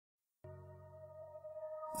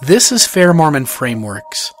This is FairMormon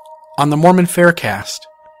Frameworks on the Mormon Faircast.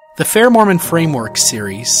 The FairMormon Frameworks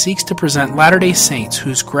series seeks to present Latter-day Saints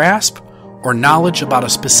whose grasp or knowledge about a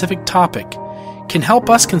specific topic can help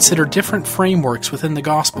us consider different frameworks within the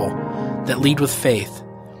gospel that lead with faith.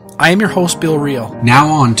 I am your host, Bill Reel. Now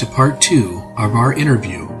on to part 2 of our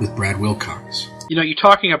interview with Brad Wilcox. You know, you're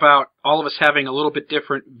talking about all of us having a little bit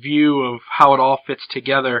different view of how it all fits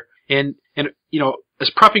together. And you know, as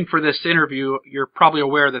prepping for this interview, you're probably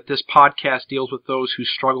aware that this podcast deals with those who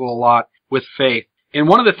struggle a lot with faith. And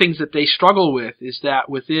one of the things that they struggle with is that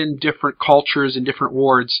within different cultures and different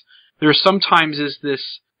wards, there sometimes is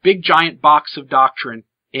this big giant box of doctrine,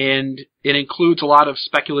 and it includes a lot of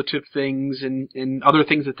speculative things and other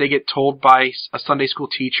things that they get told by a Sunday school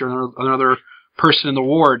teacher or another person in the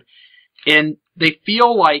ward. And they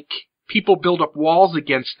feel like people build up walls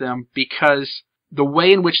against them because the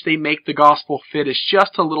way in which they make the gospel fit is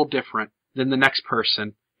just a little different than the next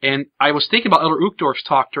person. And I was thinking about Elder Uchtdorf's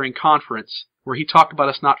talk during conference, where he talked about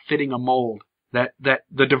us not fitting a mold, that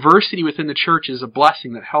the diversity within the church is a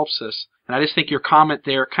blessing that helps us. And I just think your comment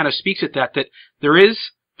there kind of speaks at that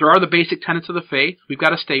there are the basic tenets of the faith. We've got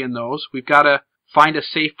to stay in those. We've got to find a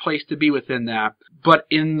safe place to be within that. But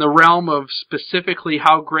in the realm of specifically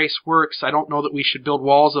how grace works, I don't know that we should build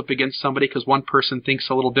walls up against somebody because one person thinks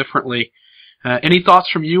a little differently. Any thoughts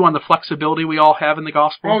from you on the flexibility we all have in the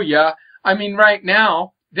gospel? Oh, yeah. I mean, right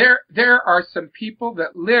now, there are some people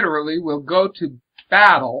that literally will go to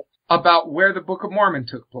battle about where the Book of Mormon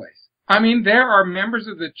took place. I mean, there are members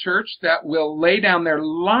of the church that will lay down their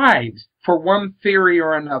lives for one theory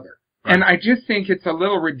or another. Right. And I just think it's a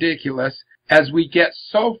little ridiculous as we get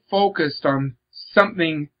so focused on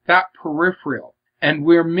something that peripheral, and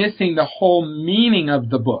we're missing the whole meaning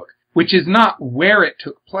of the book, which is not where it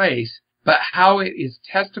took place, but how it is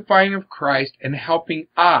testifying of Christ and helping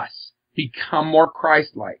us become more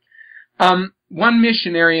Christ-like. One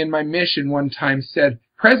missionary in my mission one time said,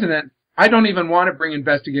 "President, I don't even want to bring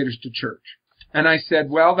investigators to church." And I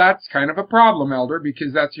said, "Well, that's kind of a problem, Elder,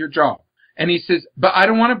 because that's your job." And he says, "But I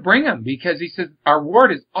don't want to bring them because," he says, "our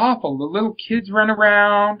ward is awful. The little kids run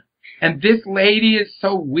around, and this lady is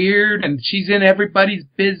so weird, and she's in everybody's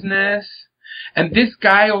business. And this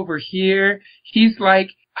guy over here, he's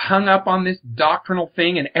like hung up on this doctrinal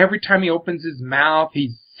thing, and every time he opens his mouth, he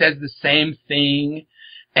says the same thing.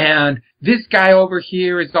 And this guy over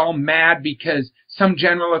here is all mad because some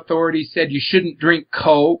general authority said you shouldn't drink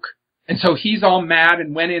Coke. And so he's all mad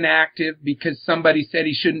and went inactive because somebody said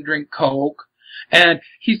he shouldn't drink Coke." And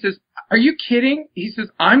he says, "Are you kidding?" He says,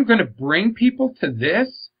 "I'm going to bring people to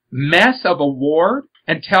this mess of a ward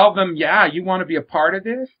and tell them, yeah, you want to be a part of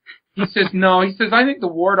this?" He says, "No." He says, "I think the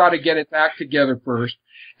ward ought to get its act together first,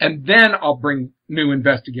 and then I'll bring new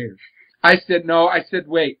investigators." I said, "No." I said,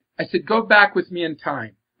 "Wait." I said, "Go back with me in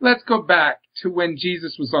time. Let's go back to when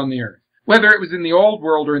Jesus was on the earth. Whether it was in the old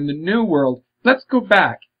world or in the new world, let's go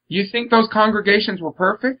back. You think those congregations were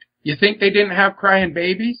perfect? You think they didn't have crying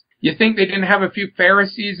babies? You think they didn't have a few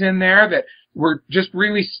Pharisees in there that were just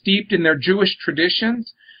really steeped in their Jewish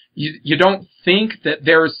traditions? You don't think that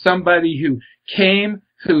there was somebody who came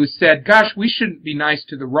who said, gosh, we shouldn't be nice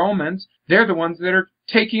to the Romans. They're the ones that are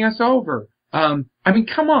taking us over." I mean,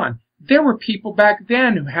 come on. There were people back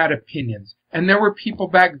then who had opinions. And there were people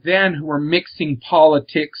back then who were mixing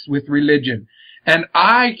politics with religion. And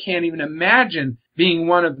I can't even imagine being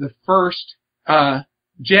one of the first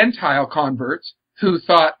Gentile converts who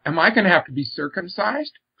thought, am I going to have to be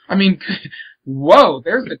circumcised? I mean, whoa,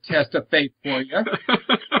 there's a test of faith for you.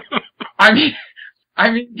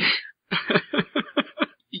 I mean,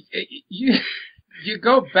 you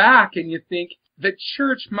go back and you think the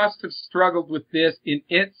church must have struggled with this in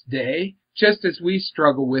its day, just as we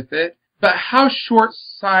struggle with it. But how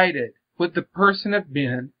short-sighted would the person have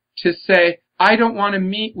been to say, I don't want to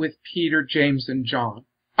meet with Peter, James, and John.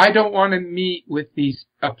 I don't want to meet with these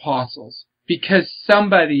apostles because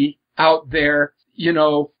somebody out there,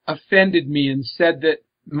 offended me and said that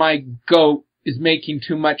my goat is making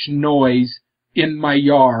too much noise in my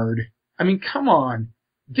yard. I mean, come on.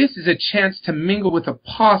 This is a chance to mingle with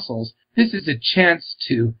apostles. This is a chance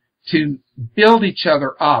to build each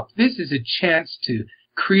other up. This is a chance to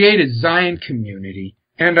create a Zion community.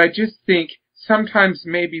 And I just think sometimes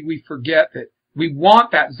maybe we forget that we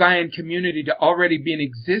want that Zion community to already be in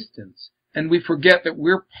existence. And we forget that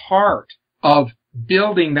we're part of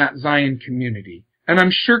building that Zion community. And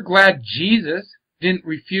I'm sure glad Jesus didn't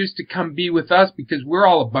refuse to come be with us because we're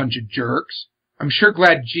all a bunch of jerks. I'm sure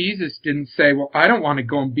glad Jesus didn't say, well, I don't want to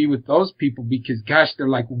go and be with those people because, gosh, they're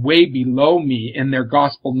like way below me in their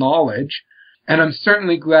gospel knowledge. And I'm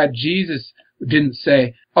certainly glad Jesus didn't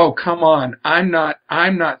say, oh, come on, I'm not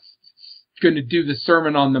going to do the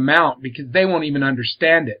Sermon on the Mount because they won't even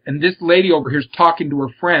understand it. And this lady over here is talking to her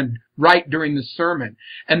friend right during the sermon.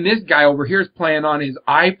 And this guy over here is playing on his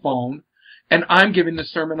iPhone, and I'm giving the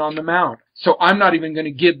Sermon on the Mount. So I'm not even going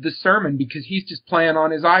to give the sermon because he's just playing on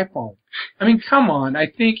his iPhone. I mean, come on. I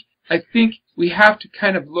think we have to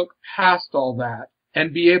kind of look past all that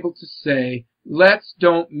and be able to say, let's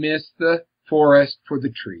don't miss the forest for the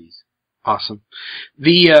trees. Awesome.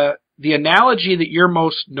 The analogy that you're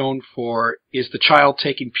most known for is the child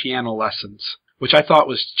taking piano lessons, which I thought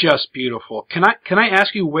was just beautiful. Can I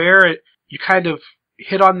ask you where you kind of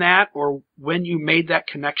hit on that, or when you made that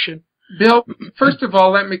connection? Bill, first of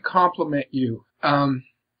all, let me compliment you.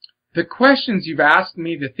 The questions you've asked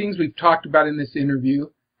me, the things we've talked about in this interview,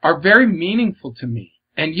 are very meaningful to me.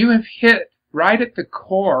 And you have hit right at the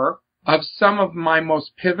core of some of my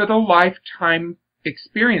most pivotal lifetime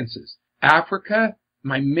experiences. Africa,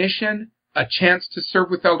 my mission, a chance to serve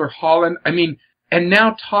with Elder Holland. I mean, and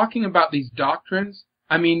now talking about these doctrines.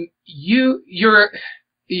 I mean, you're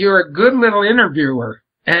a good little interviewer.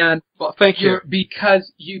 And well, thank you.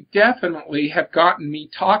 Because you definitely have gotten me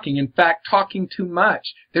talking. In fact, talking too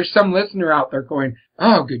much. There's some listener out there going,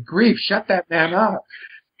 "Oh, good grief, shut that man up."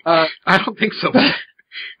 I don't think so.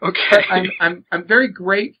 Okay. I'm very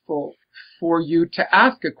grateful for you to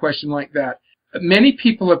ask a question like that. Many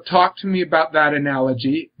people have talked to me about that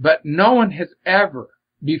analogy, but no one has ever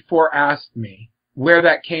before asked me where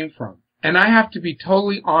that came from. And I have to be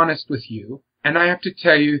totally honest with you, and I have to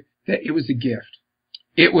tell you that it was a gift.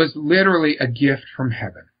 It was literally a gift from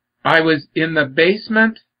heaven. I was in the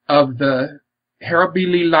basement of the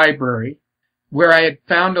Harabili Library, where I had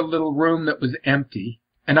found a little room that was empty,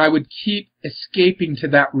 and I would keep escaping to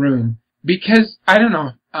that room because, I don't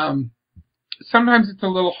know, sometimes it's a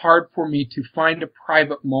little hard for me to find a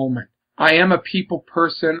private moment. I am a people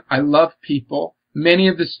person. I love people. Many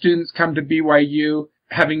of the students come to BYU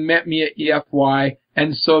having met me at EFY,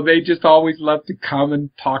 and so they just always love to come and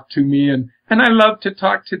talk to me, and I love to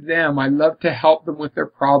talk to them. I love to help them with their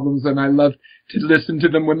problems, and I love to listen to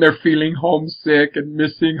them when they're feeling homesick and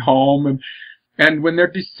missing home, and when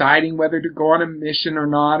they're deciding whether to go on a mission or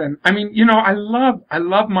not. And I mean, you know, I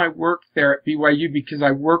love my work there at BYU because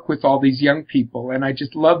I work with all these young people, and I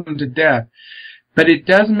just love them to death. But it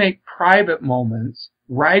does make private moments,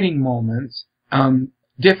 writing moments,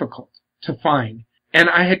 difficult to find. And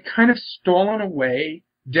I had kind of stolen away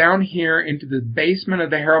down here into the basement of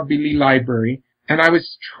the Harabili Library, and I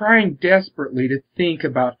was trying desperately to think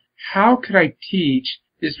about how could I teach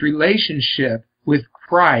this relationship with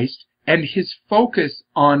Christ and his focus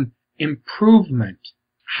on improvement.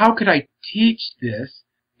 How could I teach this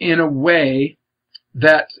in a way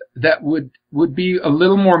that would be a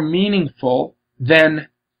little more meaningful than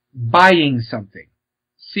buying something?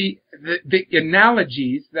 See, the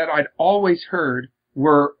analogies that I'd always heard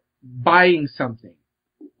were buying something.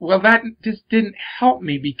 Well, that just didn't help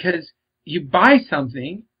me because you buy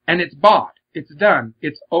something and it's bought. It's done.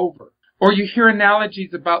 It's over. Or you hear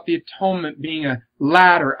analogies about the atonement being a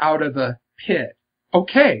ladder out of the pit.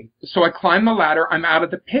 Okay, so I climb the ladder. I'm out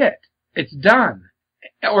of the pit. It's done.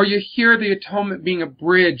 Or you hear the atonement being a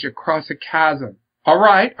bridge across a chasm. All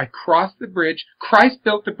right, I crossed the bridge. Christ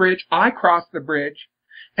built the bridge. I crossed the bridge.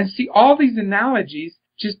 And see, all these analogies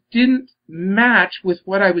just didn't match with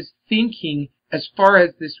what I was thinking as far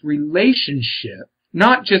as this relationship.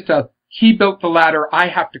 Not just he built the ladder, I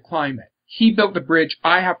have to climb it. He built the bridge,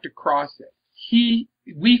 I have to cross it.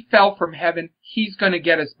 We fell from heaven, he's going to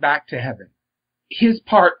get us back to heaven. His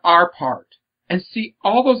part, our part. And see,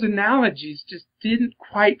 all those analogies just didn't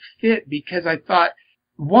quite fit because I thought,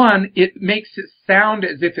 one, it makes it sound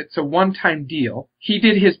as if it's a one-time deal. He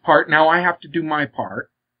did his part, now I have to do my part.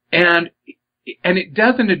 And it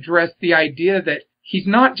doesn't address the idea that he's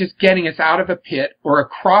not just getting us out of a pit or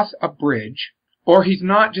across a bridge, or he's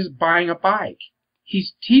not just buying a bike.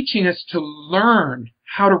 He's teaching us to learn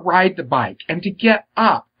how to ride the bike and to get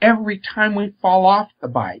up every time we fall off the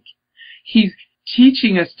bike. He's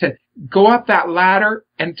teaching us to go up that ladder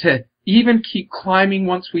and to even keep climbing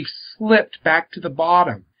once we've slipped back to the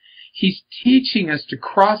bottom. He's teaching us to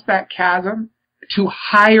cross that chasm to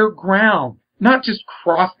higher ground. Not just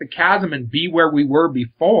cross the chasm and be where we were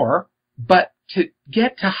before, but to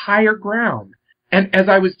get to higher ground. And as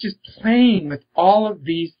I was just playing with all of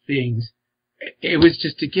these things, it was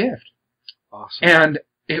just a gift. Awesome. And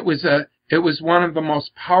it was one of the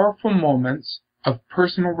most powerful moments of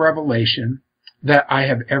personal revelation that I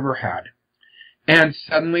have ever had. And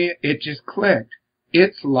suddenly it just clicked.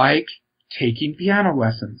 It's like taking piano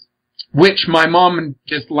lessons, which my mom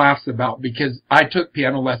just laughs about because I took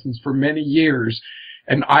piano lessons for many years.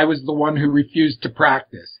 and I was the one who refused to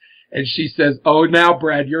practice. And she says, "Oh, now,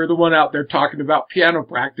 Brad, you're the one out there talking about piano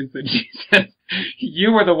practice." And she says,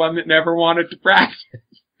 "You were the one that never wanted to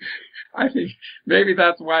practice." I think maybe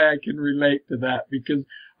that's why I can relate to that, because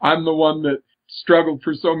I'm the one that struggled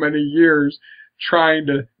for so many years trying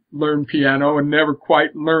to learn piano and never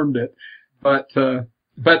quite learned it. But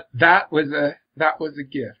that was a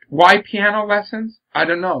gift. Why piano lessons? I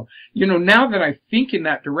don't know. Now that I think in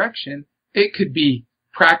that direction, it could be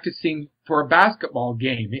practicing for a basketball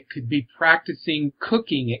game. It could be practicing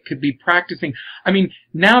cooking. It could be practicing.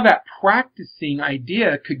 Now that practicing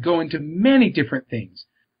idea could go into many different things.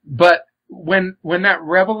 But when that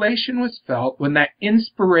revelation was felt, when that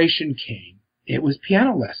inspiration came, it was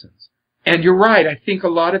piano lessons. And you're right. I think a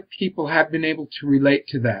lot of people have been able to relate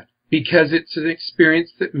to that because it's an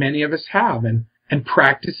experience that many of us have. And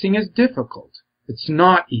practicing is difficult. It's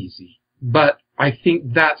not easy. But I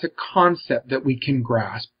think that's a concept that we can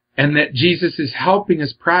grasp, and that Jesus is helping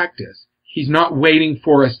us practice. He's not waiting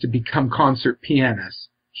for us to become concert pianists.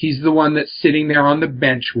 He's the one that's sitting there on the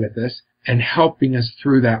bench with us and helping us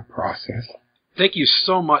through that process. Thank you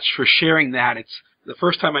so much for sharing that. It's the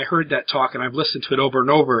first time I heard that talk, and I've listened to it over and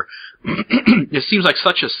over. It seems like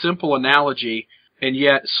such a simple analogy, and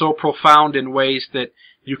yet so profound in ways that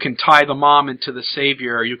you can tie the mom into the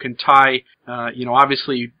Savior. You can tie,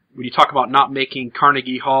 obviously, when you talk about not making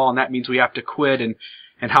Carnegie Hall, and that means we have to quit, and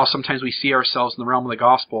how sometimes we see ourselves in the realm of the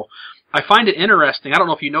gospel. I find it interesting. I don't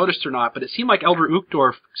know if you noticed or not, but it seemed like Elder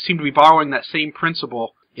Uchtdorf seemed to be borrowing that same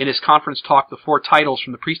principle in his conference talk, The Four Titles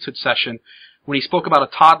from the Priesthood Session, when he spoke about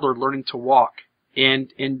a toddler learning to walk.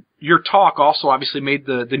 And your talk also obviously made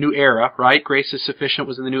the new era, right? Grace is Sufficient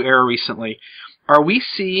was in the new era recently. Are we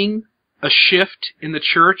seeing a shift in the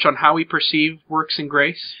church on how we perceive works and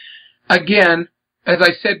grace? Again, as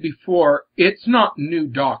I said before, it's not new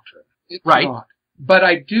doctrine. It's right. Not. But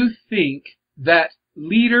I do think that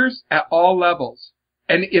leaders at all levels,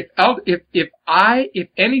 and if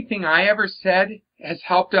anything I ever said has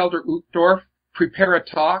helped Elder Uchtdorf prepare a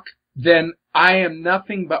talk, then I am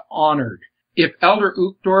nothing but honored. If Elder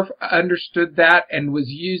Uchtdorf understood that and was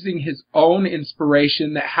using his own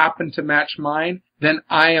inspiration that happened to match mine, then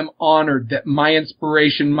I am honored that my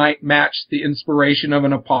inspiration might match the inspiration of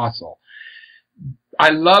an apostle. I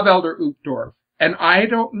love Elder Uchtdorf, and I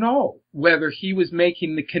don't know whether he was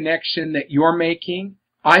making the connection that you're making.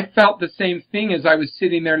 I felt the same thing as I was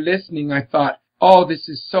sitting there listening. I thought, oh, this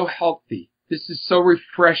is so healthy. This is so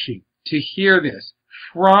refreshing to hear this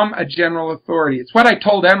from a general authority. It's what I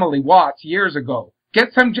told Emily Watts years ago.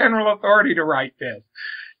 Get some general authority to write this.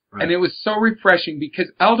 Right. And it was so refreshing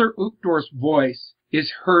because Elder Uchtdorf's voice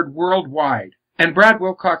is heard worldwide, and Brad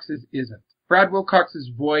Wilcox's isn't. Brad Wilcox's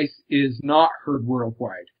voice is not heard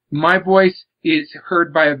worldwide. My voice is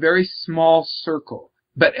heard by a very small circle,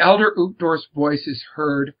 but Elder Uchtdorf's voice is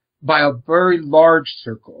heard by a very large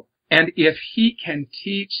circle. And if he can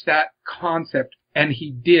teach that concept, and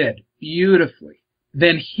he did beautifully,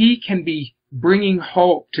 then he can be bringing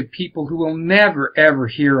hope to people who will never ever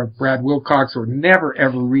hear of Brad Wilcox or never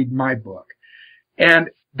ever read my book. And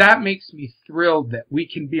that makes me thrilled that we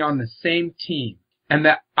can be on the same team, and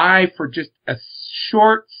that I, for just a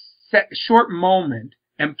short moment,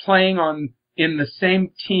 am playing in the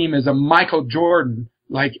same team as a Michael Jordan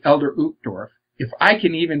like Elder Uchtdorf. If I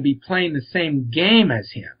can even be playing the same game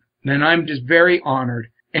as him, then I'm just very honored.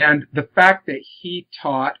 And the fact that he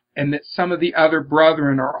taught and that some of the other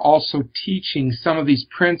brethren are also teaching some of these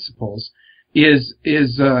principles is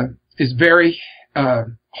very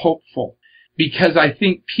hopeful, because I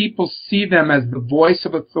think people see them as the voice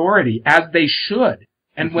of authority, as they should.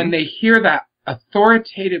 And when they hear that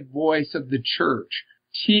authoritative voice of the church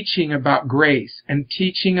teaching about grace and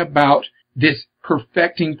teaching about this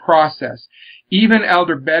perfecting process, even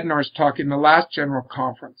Elder Bednar's talk in the last general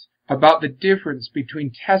conference about the difference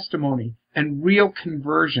between testimony and real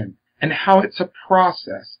conversion and how it's a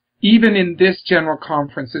process. Even in this general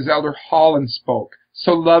conference, as Elder Holland spoke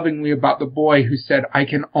so lovingly about the boy who said, I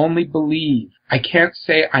can only believe. I can't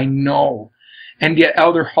say I know. And yet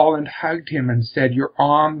Elder Holland hugged him and said, you're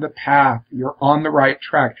on the path. You're on the right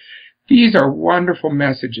track. These are wonderful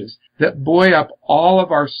messages that buoy up all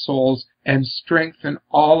of our souls and strengthen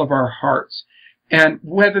all of our hearts. And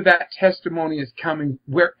whether that testimony is coming,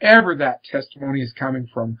 wherever that testimony is coming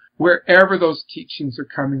from, wherever those teachings are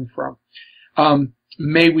coming from,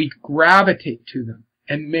 may we gravitate to them,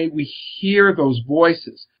 and may we hear those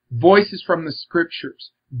voices from the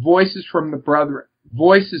scriptures, voices from the brethren,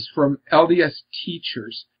 voices from LDS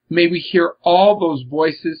teachers. May we hear all those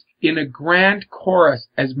voices in a grand chorus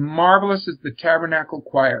as marvelous as the Tabernacle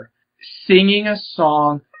Choir, singing a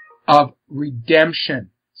song of redemption,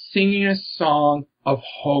 singing a song of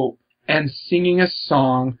hope, and singing a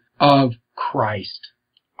song of Christ.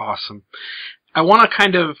 Awesome. I want to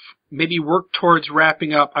kind of maybe work towards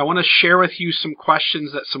wrapping up. I want to share with you some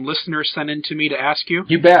questions that some listeners sent in to me to ask you.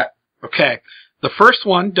 You bet. Okay. The first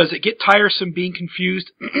one, does it get tiresome being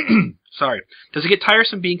confused? Sorry. Does it get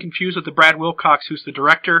tiresome being confused with the Brad Wilcox, who's the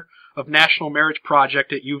director of National Marriage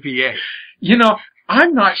Project at UVA? You know,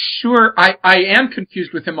 I'm not sure. I am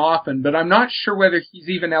confused with him often, but I'm not sure whether he's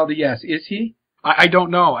even LDS. Is he? I don't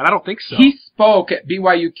know, and I don't think so. He spoke at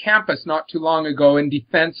BYU campus not too long ago in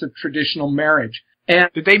defense of traditional marriage. And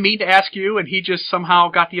did they mean to ask you, and he just somehow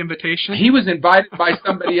got the invitation? He was invited by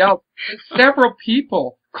somebody else. Several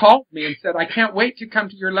people called me and said, I can't wait to come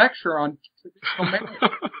to your lecture on traditional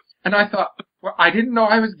marriage. And I thought, well, I didn't know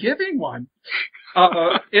I was giving one.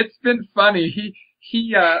 It's been funny.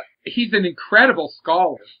 He's an incredible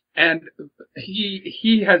scholar, and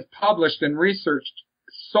he has published and researched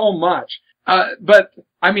so much. But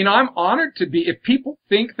I mean, I'm honored to be. If people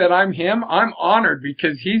think that I'm him, I'm honored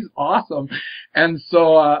because he's awesome. And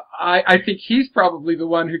so I think he's probably the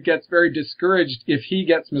one who gets very discouraged if he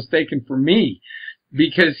gets mistaken for me,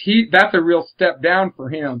 because that's a real step down for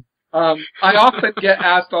him. I often get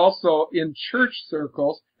asked also in church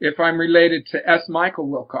circles if I'm related to S. Michael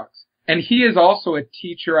Wilcox. And he is also a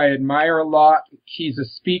teacher I admire a lot. He's a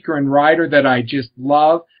speaker and writer that I just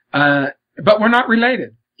love. But we're not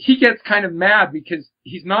related. He gets kind of mad because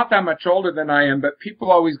he's not that much older than I am, but people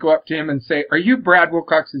always go up to him and say, are you Brad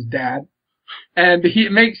Wilcox's dad? And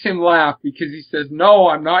it makes him laugh because he says, no,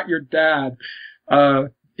 I'm not your dad.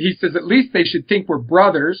 He says, at least they should think we're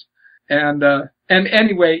brothers. And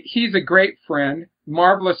anyway, he's a great friend,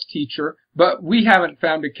 marvelous teacher, but we haven't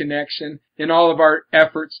found a connection in all of our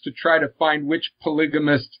efforts to try to find which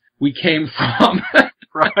polygamist we came from.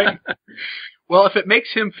 Right. Well, if it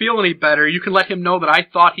makes him feel any better, you can let him know that I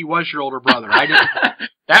thought he was your older brother. I didn't.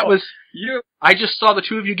 That was you. I just saw the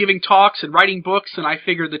two of you giving talks and writing books, and I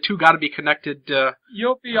figured the two got to be connected.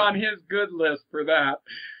 You'll be on his good list for that.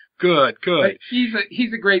 Good. But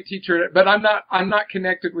he's a great teacher, but I'm not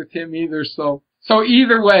connected with him either. So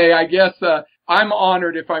either way, I guess I'm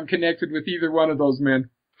honored if I'm connected with either one of those men.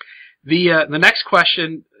 The next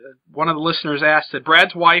question, one of the listeners asked that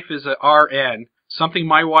Brad's wife is a RN. Something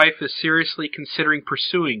my wife is seriously considering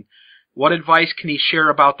pursuing. What advice can he share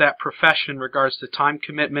about that profession in regards to time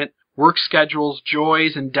commitment, work schedules,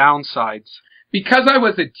 joys, and downsides? Because I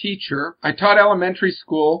was a teacher, I taught elementary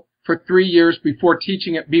school for 3 years before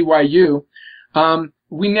teaching at BYU.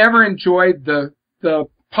 We never enjoyed the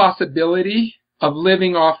possibility of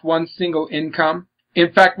living off one single income.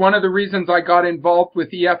 In fact, one of the reasons I got involved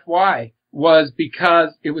with EFY was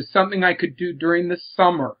because it was something I could do during the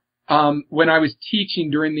summer. When I was teaching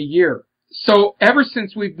during the year. So ever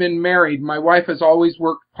since we've been married, my wife has always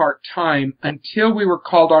worked part-time until we were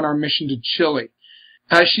called on our mission to Chile.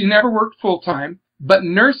 She never worked full-time, but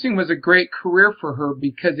nursing was a great career for her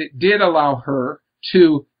because it did allow her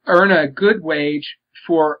to earn a good wage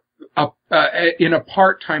in a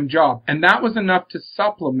part-time job. And that was enough to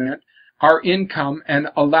supplement our income and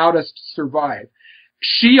allowed us to survive.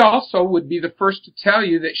 She also would be the first to tell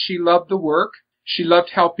you that she loved the work. She loved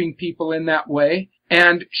helping people in that way.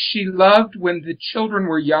 And she loved when the children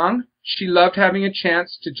were young. She loved having a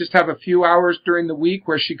chance to just have a few hours during the week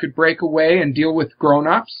where she could break away and deal with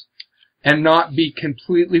grown-ups and not be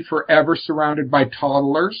completely forever surrounded by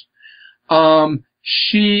toddlers.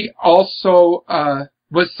 She also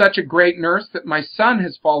was such a great nurse that my son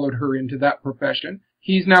has followed her into that profession.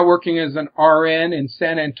 He's now working as an RN in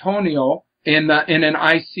San Antonio in an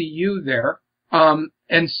ICU there.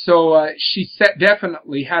 And so she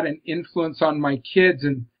definitely had an influence on my kids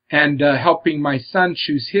and helping my son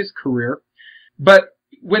choose his career. But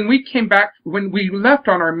when we left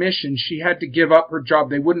on our mission, she had to give up her job.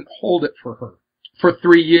 They wouldn't hold it for her for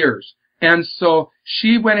 3 years. And so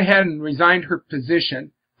she went ahead and resigned her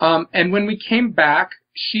position. And when we came back,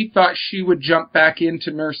 she thought she would jump back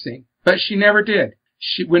into nursing, but she never did.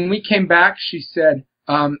 When we came back, she said,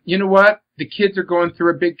 you know what? The kids are going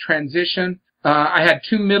through a big transition. I had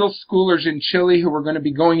 2 middle schoolers in Chile who were going to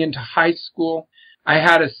be going into high school. I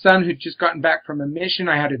had a son who'd just gotten back from a mission.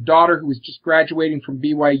 I had a daughter who was just graduating from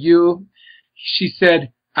BYU. She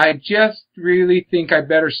said, I just really think I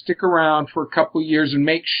better stick around for a couple years and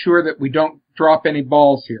make sure that we don't drop any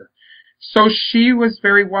balls here. So she was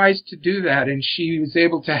very wise to do that, and she was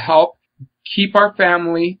able to help keep our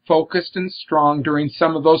family focused and strong during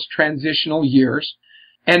some of those transitional years.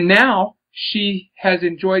 And now she has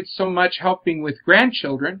enjoyed so much helping with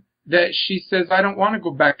grandchildren that she says, I don't want to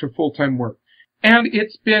go back to full-time work. And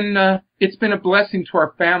it's been a blessing to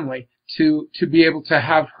our family to be able to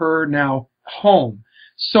have her now home.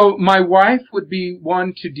 So my wife would be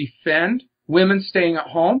one to defend women staying at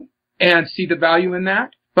home and see the value in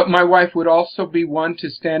that. But my wife would also be one to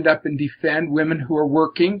stand up and defend women who are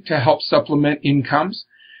working to help supplement incomes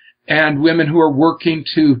and women who are working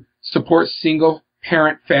to support single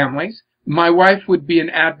parent families. My wife would be an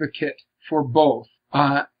advocate for both.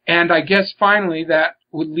 And I guess finally that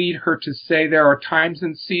would lead her to say there are times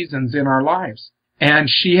and seasons in our lives. And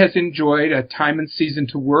she has enjoyed a time and season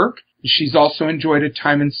to work. She's also enjoyed a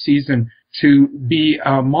time and season to be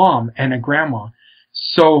a mom and a grandma.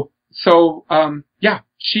 So,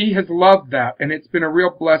 she has loved that, and it's been a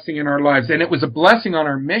real blessing in our lives. And it was a blessing on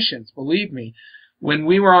our missions, believe me. When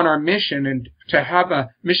we were on our mission, and to have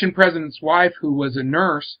a mission president's wife who was a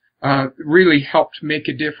nurse really helped make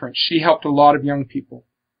a difference. She helped a lot of young people.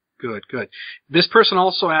 Good, good. This person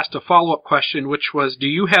also asked a follow-up question, which was, do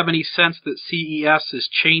you have any sense that CES is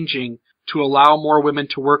changing to allow more women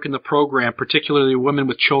to work in the program, particularly women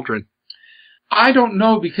with children? I don't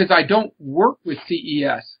know, because I don't work with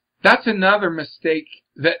CES. That's another mistake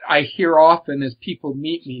that I hear often as people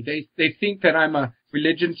meet me. They think that I'm a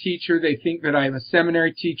religion teacher. They think that I'm a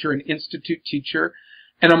seminary teacher, an institute teacher.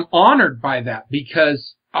 And I'm honored by that,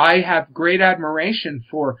 because I have great admiration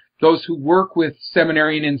for those who work with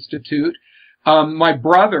seminary and institute. My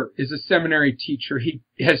brother is a seminary teacher. He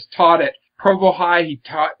has taught at Provo High. He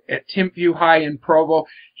taught at Timpview High in Provo.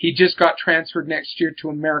 He just got transferred next year to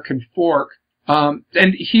American Fork. And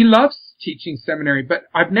he loves teaching seminary, but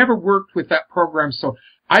I've never worked with that program, so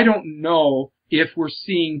I don't know if we're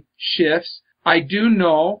seeing shifts. I do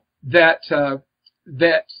know that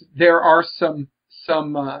there are some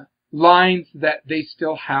lines that they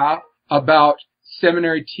still have about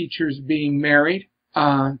seminary teachers being married,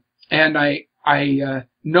 and I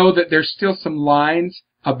know that there's still some lines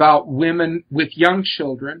about women with young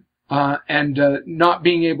children and not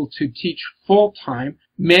being able to teach full time.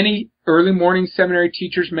 Many early morning seminary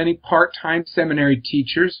teachers, many part-time seminary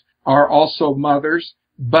teachers are also mothers,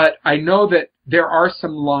 but I know that there are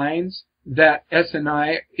some lines that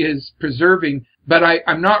SNI is preserving, but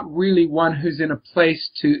I'm not really one who's in a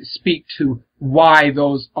place to speak to why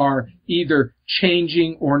those are either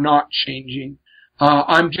changing or not changing.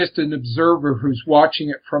 I'm just an observer who's watching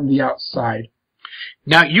it from the outside.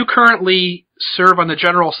 Now, you currently serve on the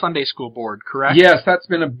General Sunday School Board, correct? Yes, that's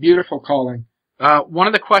been a beautiful calling. One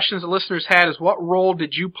of the questions the listeners had is, what role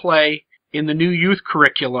did you play in the new youth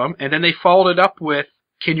curriculum? And then they followed it up with,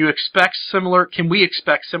 can we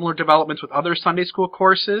expect similar developments with other Sunday school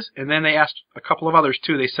courses? And then they asked a couple of others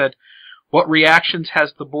too. They said, what reactions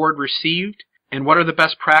has the board received? And what are the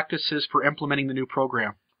best practices for implementing the new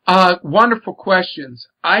program? Wonderful questions.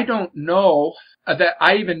 I don't know that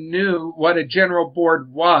I even knew what a general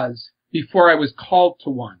board was before I was called to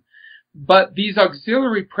one. But these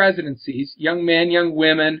auxiliary presidencies, young men, young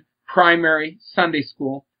women, primary, Sunday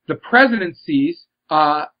school, the presidencies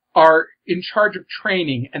are in charge of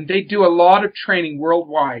training, and they do a lot of training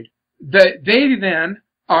worldwide. They then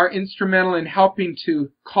are instrumental in helping to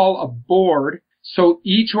call a board, so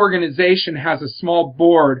each organization has a small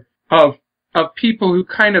board of people who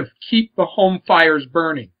kind of keep the home fires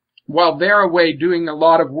burning. While they're away doing a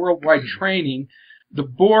lot of worldwide training, the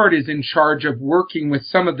board is in charge of working with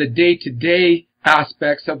some of the day-to-day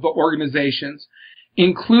aspects of the organizations,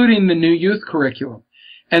 including the new youth curriculum.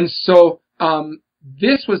 And so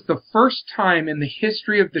this was the first time in the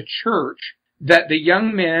history of the church that the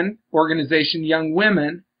young men organization, young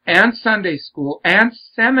women, and Sunday school, and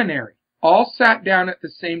seminary all sat down at the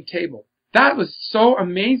same table. That was so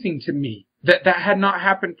amazing to me that had not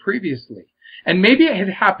happened previously. And maybe it had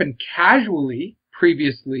happened casually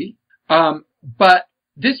previously, but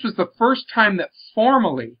this was the first time that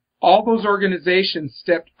formally all those organizations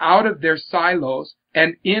stepped out of their silos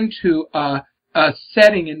and into a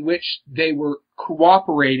setting in which they were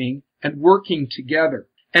cooperating and working together.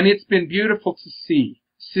 And it's been beautiful to see.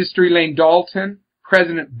 Sister Elaine Dalton,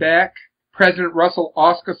 President Beck, President Russell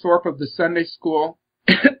Oscathorpe of the Sunday School,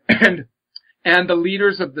 and the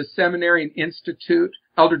leaders of the Seminary and Institute,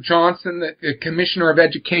 Elder Johnson, the Commissioner of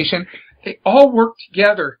Education, they all work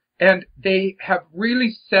together, and they have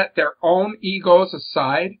really set their own egos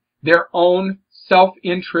aside, their own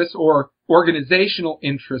self-interest or organizational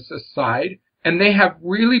interests aside, and they have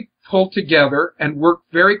really pulled together and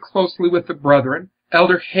worked very closely with the brethren.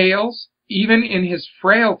 Elder Hales, even in his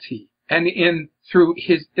frailty and through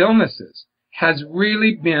his illnesses, has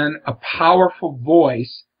really been a powerful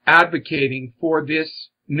voice advocating for this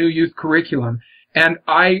new youth curriculum. And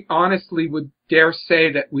I honestly would dare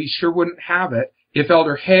say that we sure wouldn't have it if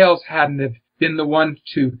Elder Hales hadn't have been the one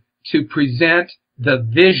to present the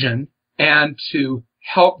vision and to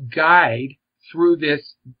help guide through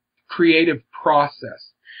this creative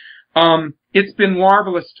process. It's been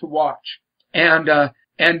marvelous to watch. And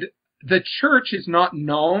the church is not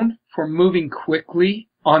known for moving quickly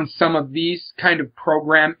on some of these kind of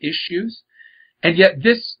program issues. And yet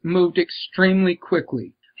this moved extremely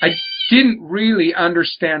quickly. I didn't really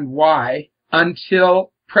understand why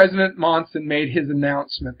until President Monson made his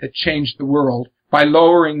announcement that changed the world by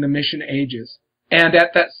lowering the mission ages. And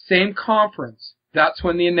at that same conference, that's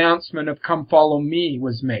when the announcement of Come Follow Me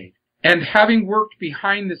was made. And having worked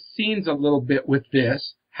behind the scenes a little bit with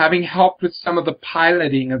this, having helped with some of the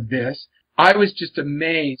piloting of this, I was just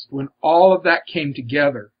amazed when all of that came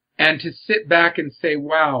together. And to sit back and say,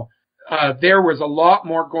 wow, there was a lot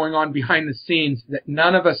more going on behind the scenes that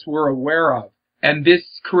none of us were aware of. And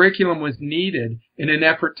this curriculum was needed in an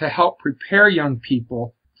effort to help prepare young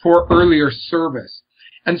people for earlier service.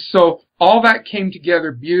 And so all that came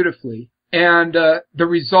together beautifully. And the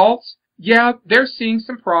results, yeah, they're seeing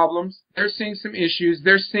some problems. They're seeing some issues.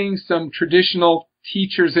 They're seeing some traditional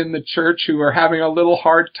teachers in the church who are having a little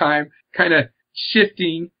hard time kind of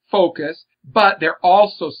shifting focus. But they're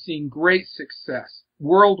also seeing great success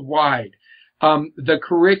worldwide. The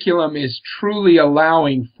curriculum is truly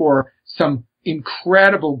allowing for some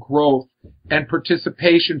incredible growth and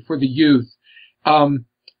participation for the youth. And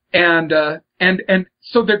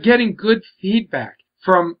so they're getting good feedback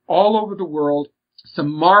from all over the world,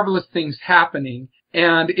 some marvelous things happening,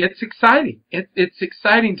 and it's exciting. It's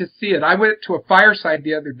exciting to see it. I went to a fireside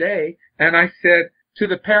the other day, and I said to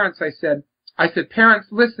the parents, I said, parents,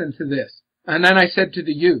 listen to this. And then I said to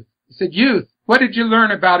the youth, I said, youth, what did you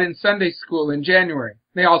learn about in Sunday school in January?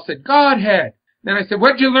 They all said, Godhead. Then I said,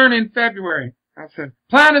 what did you learn in February? I said,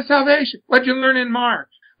 plan of salvation. What did you learn in March?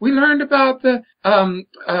 We learned about the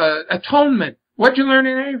atonement. What did you learn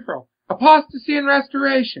in April? Apostasy and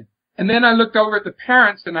restoration. And then I looked over at the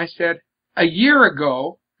parents and I said, a year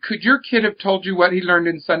ago, could your kid have told you what he learned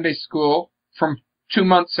in Sunday school from 2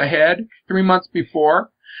 months ahead, 3 months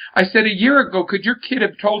before? I said, a year ago, could your kid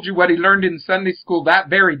have told you what he learned in Sunday school that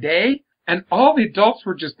very day? And all the adults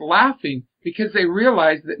were just laughing because they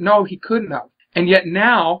realized that no, he couldn't have. And yet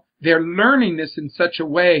now they're learning this in such a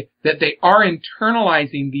way that they are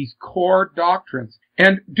internalizing these core doctrines.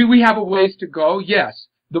 And do we have a ways to go? Yes.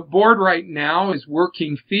 The board right now is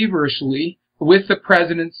working feverishly with the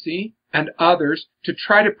presidency and others to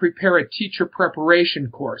try to prepare a teacher preparation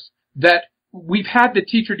course. That we've had the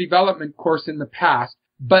teacher development course in the past,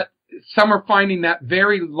 but some are finding that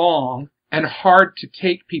very long and hard to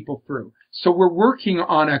take people through. So we're working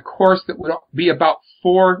on a course that would be about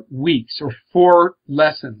 4 weeks or 4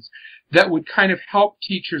 lessons that would kind of help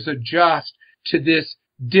teachers adjust to this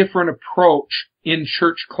different approach in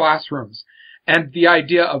church classrooms and the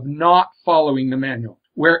idea of not following the manual,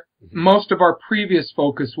 where most of our previous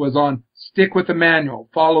focus was on stick with the manual,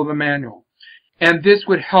 follow the manual. And this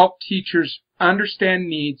would help teachers understand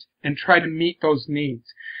needs and try to meet those needs.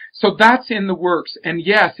 So that's in the works. And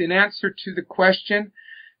yes, in answer to the question,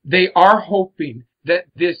 they are hoping that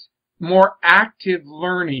this more active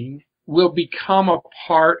learning will become a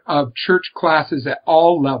part of church classes at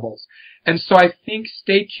all levels. And so I think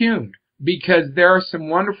stay tuned, because there are some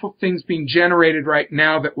wonderful things being generated right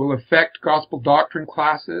now that will affect gospel doctrine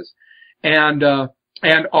classes and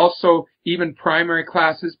also even primary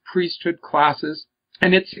classes, priesthood classes.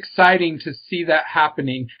 And it's exciting to see that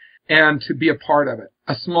happening and to be a part of it,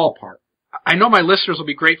 a small part. I know my listeners will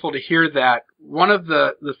be grateful to hear that. One of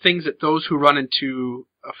the things that those who run into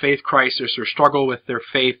a faith crisis or struggle with their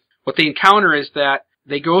faith, what they encounter is that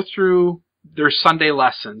they go through their Sunday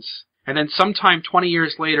lessons, and then sometime 20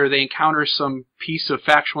 years later they encounter some piece of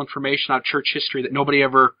factual information out of church history that nobody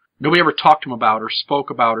ever talked to them about or spoke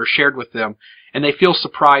about or shared with them, and they feel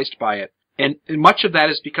surprised by it. And much of that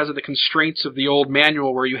is because of the constraints of the old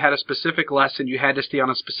manual, where you had a specific lesson, you had to stay on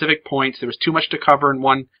a specific point, there was too much to cover in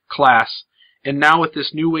one class. And now with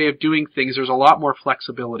this new way of doing things, there's a lot more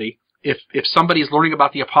flexibility. If somebody's learning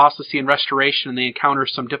about the apostasy and restoration and they encounter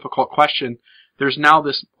some difficult question, there's now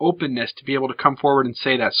this openness to be able to come forward and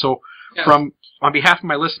say that. So yes. On behalf of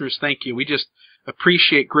my listeners, thank you. We just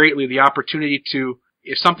appreciate greatly the opportunity to,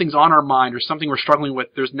 if something's on our mind or something we're struggling with,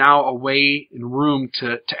 there's now a way and room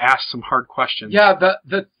to ask some hard questions. Yeah,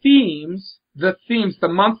 the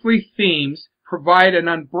monthly themes provide an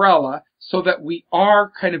umbrella so that we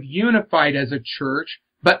are kind of unified as a church,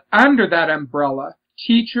 but under that umbrella,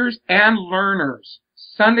 teachers and learners,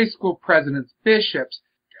 Sunday school presidents, bishops,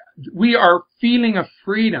 we are feeling a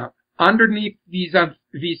freedom. Underneath these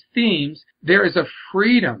themes, there is a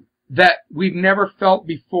freedom that we've never felt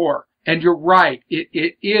before. And you're right,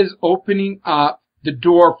 it is opening up the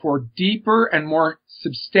door for deeper and more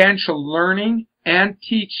substantial learning and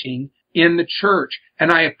teaching in the church.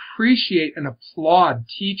 And I appreciate and applaud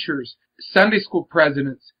teachers, Sunday school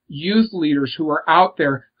presidents, youth leaders who are out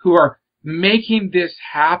there who are making this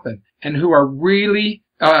happen and who are really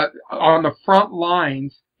on the front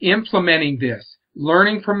lines implementing this,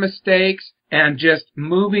 learning from mistakes and just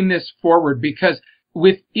moving this forward, because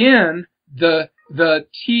within the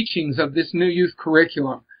teachings of this new youth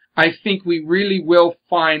curriculum, I think we really will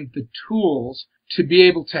find the tools to be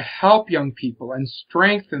able to help young people and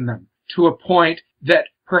strengthen them to a point that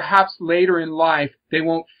perhaps later in life they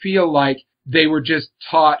won't feel like they were just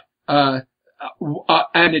taught an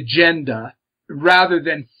agenda rather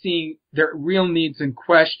than seeing their real needs and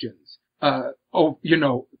questions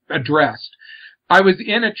addressed. I was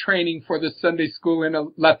in a training for the Sunday school in a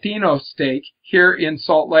Latino stake here in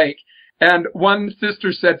Salt Lake, and one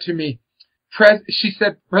sister said to me, she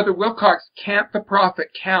said, Brother Wilcox, can't the prophet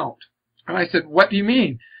count? And I said, what do you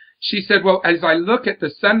mean? She said, well, as I look at the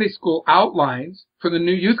Sunday school outlines for the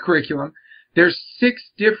new youth curriculum, there's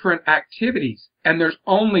 6 different activities, and there's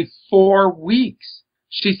only 4 weeks.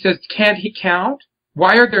 She says, can't he count?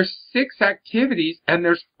 Why are there 6 activities and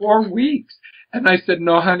there's 4 weeks? And I said,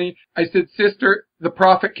 no, honey. I said, sister, the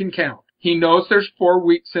prophet can count. He knows there's 4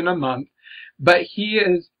 weeks in a month, but he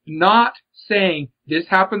is not saying this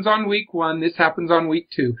happens on week 1, this happens on week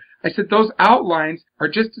 2. I said, those outlines are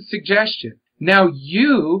just a suggestion. Now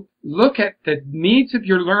you look at the needs of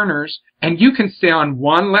your learners, and you can stay on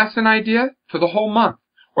 1 lesson idea for the whole month,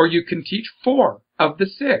 or you can teach 4 of the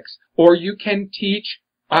 6, or you can teach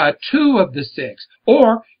 2 of the 6,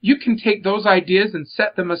 or you can take those ideas and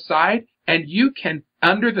set them aside, and you can,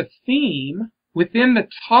 under the theme, within the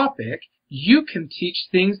topic, you can teach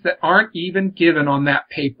things that aren't even given on that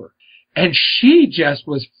paper. And she just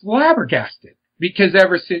was flabbergasted, because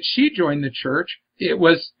ever since she joined the church, it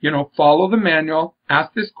was, follow the manual,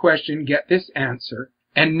 ask this question, get this answer.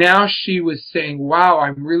 And now she was saying, wow,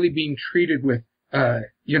 I'm really being treated with,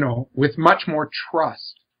 with much more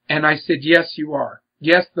trust. And I said, yes, you are.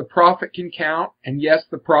 Yes, the prophet can count, and yes,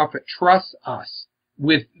 the prophet trusts us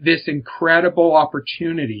with this incredible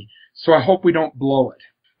opportunity. So I hope we don't blow it.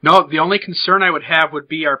 No, the only concern I would have would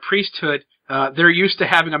be our priesthood. They're used to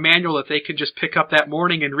having a manual that they can just pick up that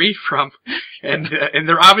morning and read from, and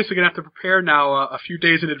they're obviously going to have to prepare now a few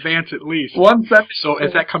days in advance at least. So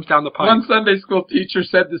as that comes down the pipe. One Sunday school teacher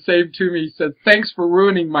said the same to me. He said, thanks for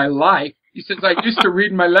ruining my life. He says, I used to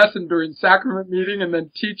read my lesson during sacrament meeting and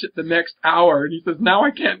then teach it the next hour. And he says, now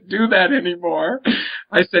I can't do that anymore.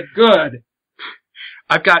 I said, good.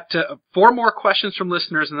 I've got 4 more questions from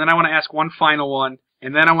listeners, and then I want to ask one final one,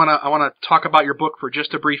 and then I want to talk about your book for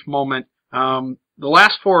just a brief moment. The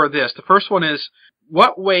last 4 are this. The first one is,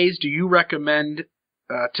 what ways do you recommend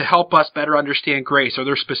to help us better understand grace? Are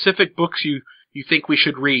there specific books you think we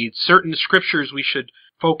should read, certain scriptures we should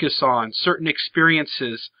focus on, certain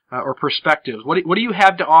experiences or perspectives? What do you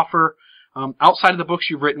have to offer outside of the books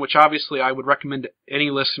you've written, which obviously I would recommend to any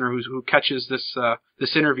listener who catches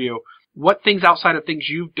this interview? What things outside of things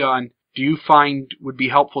you've done do you find would be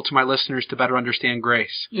helpful to my listeners to better understand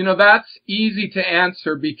grace? That's easy to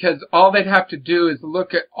answer, because all they'd have to do is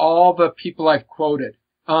look at all the people I've quoted.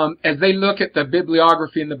 As they look at the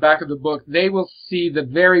bibliography in the back of the book, they will see the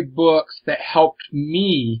very books that helped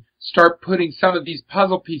me start putting some of these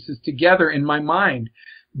puzzle pieces together in my mind.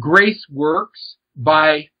 Grace Works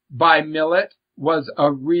by Millett was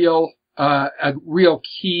a real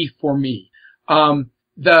key for me.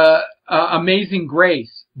 The Amazing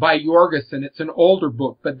Grace by Jorgensen. It's an older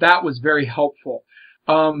book, but that was very helpful.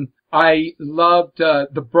 I loved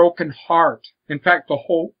The Broken Heart. In fact, the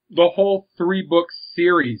whole 3-book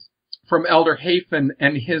series from Elder Hafen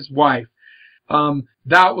and his wife.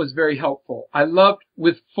 That was very helpful. I loved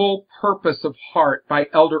With Full Purpose of Heart by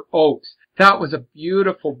Elder Oaks. That was a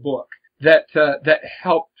beautiful book that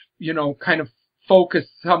helped, kind of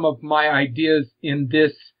focus some of my ideas in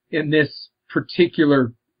this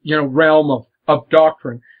particular, realm of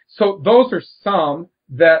doctrine. So those are some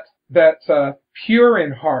that Pure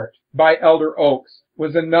in Heart by Elder Oaks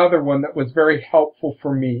was another one that was very helpful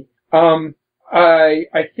for me.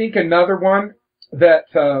 I think another one that,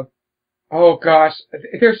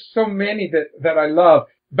 there's so many that I love,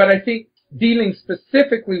 but I think dealing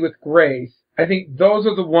specifically with grace, I think those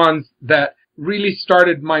are the ones that really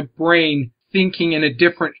started my brain thinking in a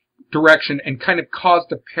different direction and kind of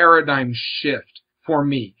caused a paradigm shift for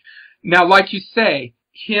me. Now, like you say,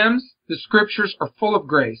 hymns, the scriptures are full of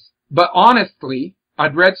grace, but honestly,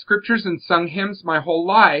 I'd read scriptures and sung hymns my whole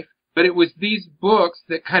life, but it was these books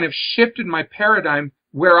that kind of shifted my paradigm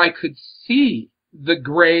where I could see the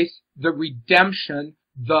grace the redemption,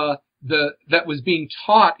 that was being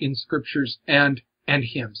taught in scriptures and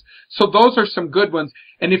hymns. So those are some good ones.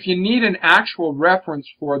 And if you need an actual reference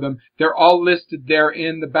for them, they're all listed there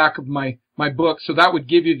in the back of my book. So that would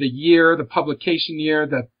give you the year, the publication year,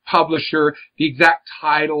 the publisher, the exact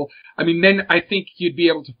title. I mean, then I think you'd be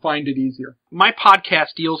able to find it easier. My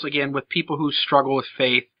podcast deals, again, with people who struggle with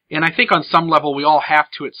faith. And I think on some level we all have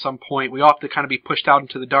to at some point. We all have to kind of be pushed out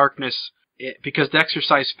into the darkness because to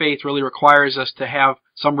exercise faith really requires us to have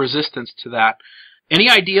some resistance to that. Any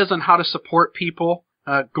ideas on how to support people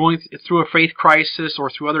going through a faith crisis or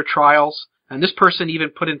through other trials? And this person even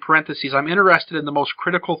put in parentheses, I'm interested in the most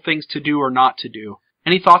critical things to do or not to do.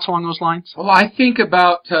 Any thoughts along those lines? Well, I think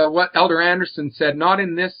about what Elder Anderson said, not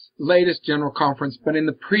in this latest general conference, but in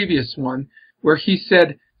the previous one, where he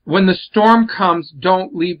said, when the storm comes,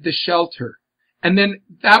 don't leave the shelter. And then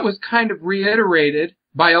that was kind of reiterated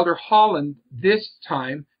by Elder Holland this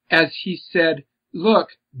time as he said, look,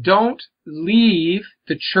 don't leave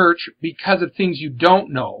the church because of things you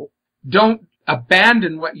don't know. Don't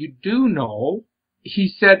abandon what you do know. He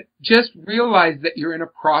said, just realize that you're in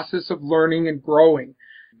a process of learning and growing.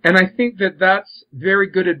 And I think that that's very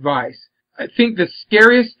good advice. I think the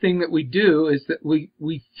scariest thing that we do is that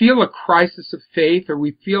we feel a crisis of faith, or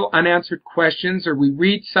we feel unanswered questions, or we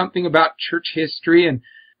read something about church history and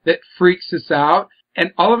that freaks us out.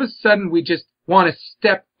 And all of a sudden we just want to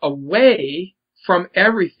step away from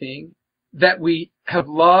everything that we have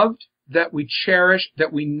loved, that we cherish,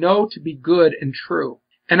 that we know to be good and true.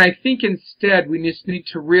 And I think instead we just need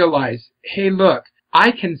to realize, hey, look,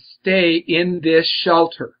 I can stay in this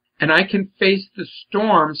shelter and I can face the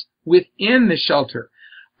storms within the shelter.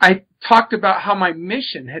 I talked about how my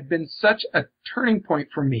mission had been such a turning point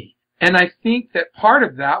for me. And I think that part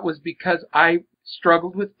of that was because I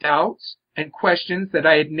struggled with doubts and questions that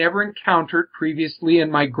I had never encountered previously in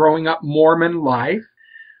my growing up Mormon life.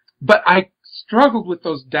 But I struggled with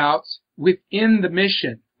those doubts within the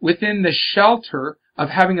mission, within the shelter of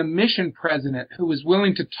having a mission president who was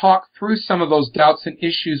willing to talk through some of those doubts and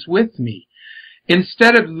issues with me.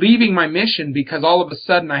 Instead of leaving my mission because all of a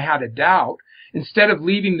sudden I had a doubt, instead of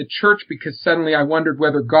leaving the church because suddenly I wondered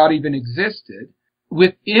whether God even existed,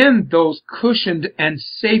 within those cushioned and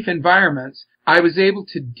safe environments, I was able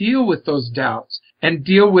to deal with those doubts and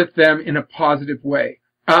deal with them in a positive way.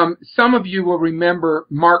 Some of you will remember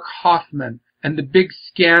Mark Hoffman and the big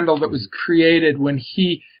scandal that was created when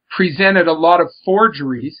he presented a lot of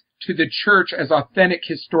forgeries to the church as authentic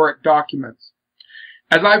historic documents.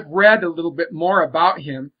 As I've read a little bit more about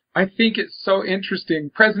him, I think it's so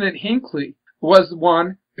interesting. President Hinckley was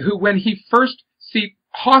one who, when he first,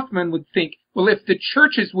 Hoffman would think, well, if the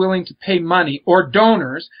church is willing to pay money, or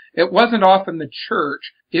donors, it wasn't often the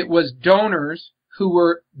church, it was donors who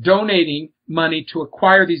were donating money to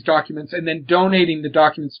acquire these documents and then donating the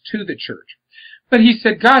documents to the church. But he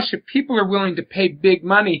said, gosh, if people are willing to pay big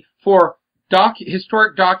money for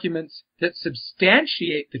historic documents that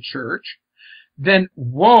substantiate the church, then,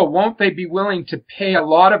 whoa, won't they be willing to pay a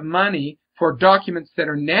lot of money for documents that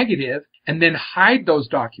are negative and then hide those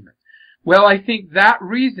documents? Well, I think that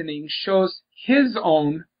reasoning shows his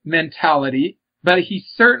own mentality, but he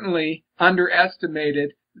certainly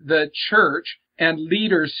underestimated the church and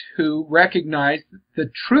leaders who recognized the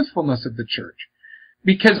truthfulness of the church.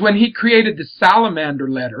 Because when he created the salamander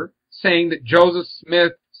letter, saying that Joseph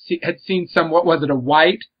Smith had seen some, what was it, a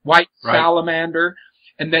white right. salamander,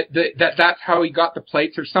 and that's how he got the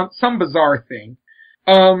plates, or some bizarre thing.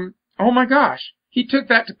 Oh my gosh. He took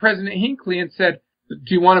that to President Hinckley and said,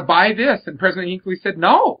 do you want to buy this? And President Hinckley said,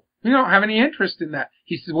 no, we don't have any interest in that.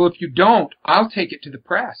 He said, well, if you don't, I'll take it to the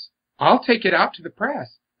press. I'll take it out to the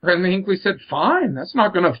press. President Hinckley said, fine, that's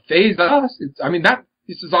not going to faze us.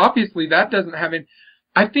 This is obviously, that doesn't have any.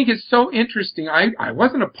 I think it's so interesting. I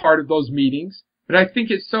wasn't a part of those meetings, but I think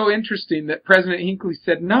it's so interesting that President Hinckley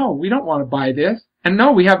said, no, we don't want to buy this. And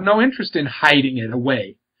no, we have no interest in hiding it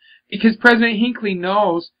away. Because President Hinckley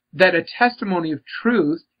knows that a testimony of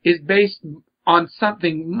truth is based on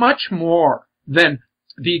something much more than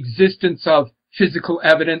the existence of physical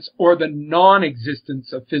evidence or the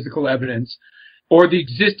non-existence of physical evidence or the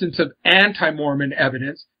existence of anti-Mormon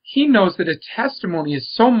evidence. He knows that a testimony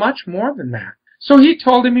is so much more than that. So he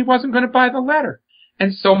told him he wasn't going to buy the letter.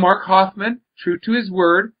 And so Mark Hoffman, true to his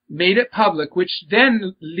word, made it public, which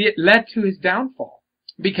then led to his downfall,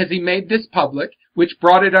 because he made this public, which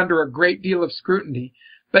brought it under a great deal of scrutiny.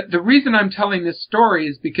 But the reason I'm telling this story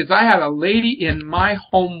is because I had a lady in my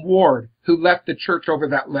home ward who left the church over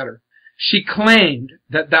that letter. She claimed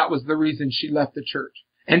that that was the reason she left the church.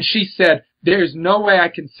 And she said, there's no way I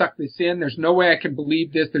can suck this in. There's no way I can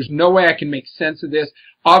believe this. There's no way I can make sense of this.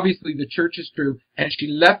 Obviously, the church is true. And she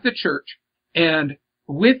left the church. And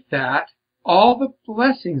with that, all the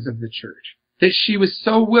blessings of the church that she was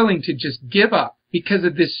so willing to just give up because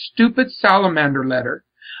of this stupid salamander letter.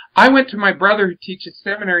 I went to my brother who teaches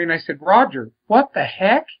seminary and I said, Roger, what the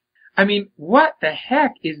heck? I mean, what the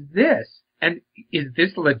heck is this? And is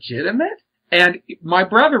this legitimate? And my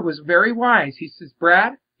brother was very wise. He says,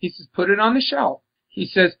 Brad, he says, put it on the shelf. He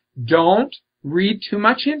says, don't read too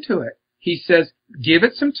much into it. He says, give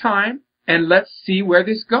it some time and let's see where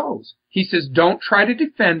this goes. He says, don't try to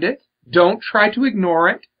defend it. Don't try to ignore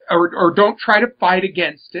it or don't try to fight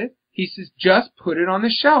against it. He says, just put it on the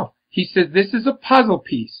shelf. He says, this is a puzzle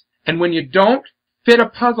piece. And when you don't fit a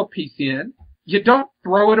puzzle piece in, you don't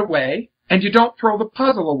throw it away and you don't throw the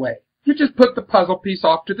puzzle away. You just put the puzzle piece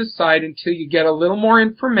off to the side until you get a little more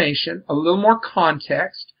information, a little more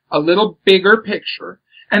context, a little bigger picture,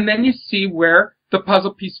 and then you see where the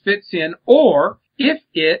puzzle piece fits in, or if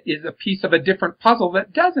it is a piece of a different puzzle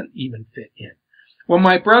that doesn't even fit in. Well,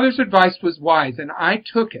 my brother's advice was wise, and I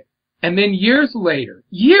took it. And then years later,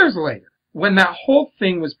 when that whole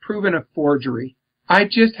thing was proven a forgery, I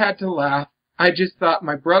just had to laugh. I just thought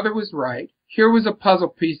my brother was right. Here was a puzzle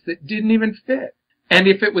piece that didn't even fit. And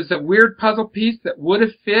if it was a weird puzzle piece that would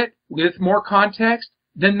have fit with more context,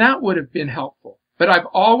 then that would have been helpful. But I've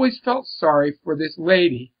always felt sorry for this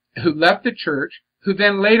lady who left the church, who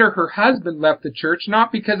then later her husband left the church,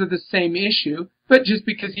 not because of the same issue, but just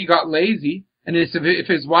because he got lazy. And if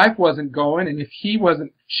his wife wasn't going, and if she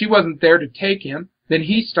wasn't there to take him, then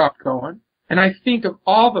he stopped going. And I think of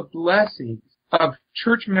all the blessings of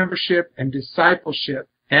church membership and discipleship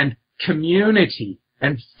and community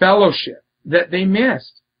and fellowship that they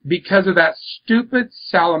missed because of that stupid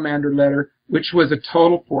salamander letter, which was a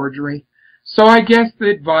total forgery. So I guess the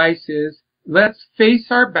advice is, let's face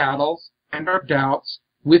our battles and our doubts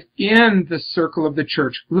within the circle of the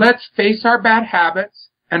church. Let's face our bad habits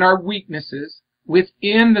and our weaknesses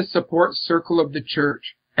within the support circle of the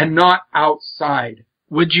church and not outside.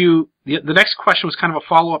 The next question was kind of a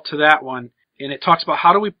follow-up to that one, and it talks about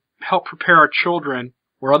how do we help prepare our children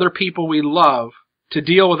or other people we love to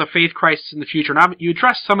deal with a faith crisis in the future. Now, you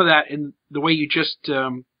addressed some of that in the way you just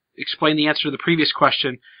explained the answer to the previous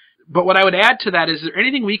question. But what I would add to that is there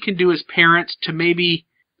anything we can do as parents to maybe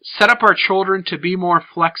set up our children to be more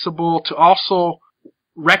flexible, to also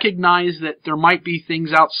recognize that there might be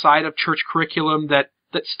things outside of church curriculum that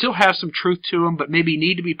still have some truth to them, but maybe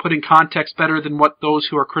need to be put in context better than what those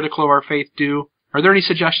who are critical of our faith do? Are there any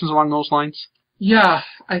suggestions along those lines? Yeah,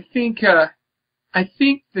 I think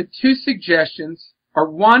the two suggestions are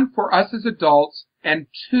one for us as adults and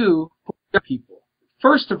two for other people.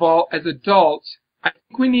 First of all, as adults, I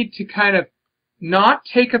think we need to kind of not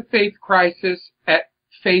take a faith crisis at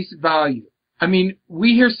face value. I mean,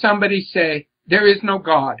 we hear somebody say, there is no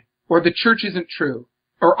God, or the church isn't true,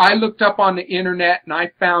 or I looked up on the internet and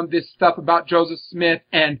I found this stuff about Joseph Smith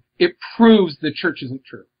and it proves the church isn't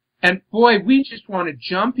true. And boy, we just want to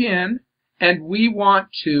jump in and we want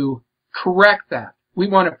to correct that. We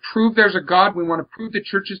want to prove there's a God. We want to prove the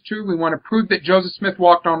church is true. We want to prove that Joseph Smith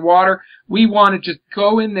walked on water. We want to just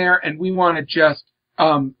go in there and we want to just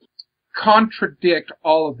contradict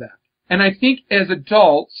all of that. And I think as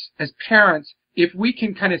adults, as parents, if we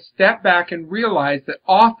can kind of step back and realize that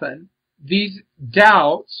often these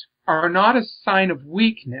doubts are not a sign of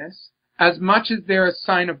weakness as much as they're a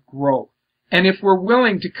sign of growth. And if we're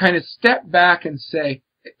willing to kind of step back and say,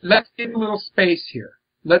 let's give a little space here.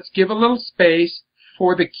 Let's give a little space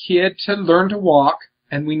for the kid to learn to walk.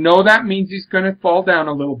 And we know that means he's going to fall down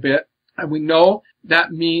a little bit. And we know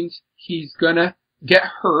that means he's going to get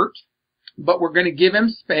hurt. But we're going to give him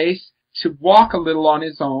space to walk a little on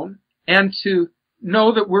his own and to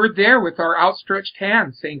know that we're there with our outstretched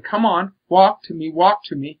hands saying, come on, walk to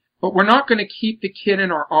me. But we're not going to keep the kid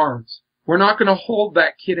in our arms. We're not going to hold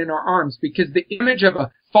that kid in our arms because the image of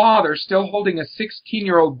a father still holding a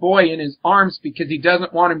 16-year-old boy in his arms because he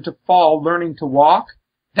doesn't want him to fall learning to walk,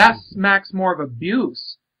 that smacks more of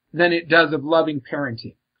abuse than it does of loving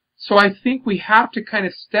parenting. So I think we have to kind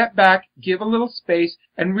of step back, give a little space,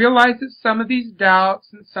 and realize that some of these doubts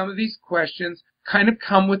and some of these questions kind of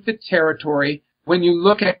come with the territory when you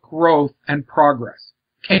look at growth and progress.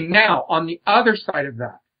 Okay, now, on the other side of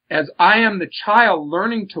that, as I am the child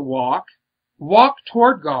learning to walk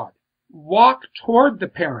toward God. Walk toward the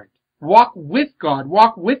parent. Walk with God.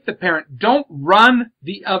 Walk with the parent. Don't run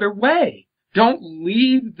the other way. Don't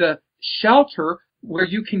leave the shelter where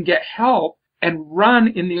you can get help and run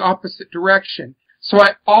in the opposite direction. So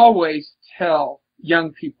I always tell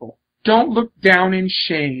young people, don't look down in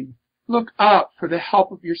shame. Look up for the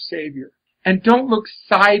help of your Savior. And don't look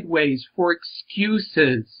sideways for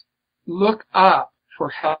excuses. Look up for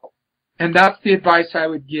help. And that's the advice I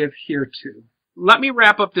would give here too. Let me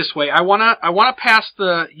wrap up this way. I wanna pass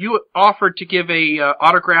you offered to give a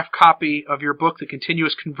autographed copy of your book, The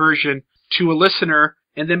Continuous Conversion, to a listener,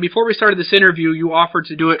 and then before we started this interview, you offered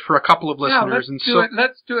to do it for a couple of listeners.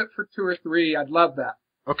 Let's do it for 2 or 3. I'd love that.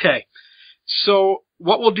 Okay. So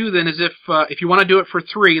what we'll do then is if you want to do it for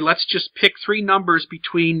 3, let's just pick 3 numbers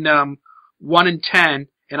between 1 and 10,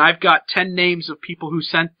 and I've got 10 names of people who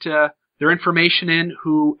sent their information in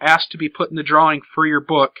who asked to be put in the drawing for your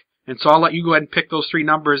book. And so I'll let you go ahead and pick those 3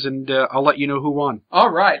 numbers, and I'll let you know who won.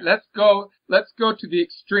 All right, let's go to the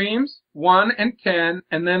extremes, 1 and 10,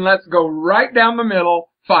 and then let's go right down the middle,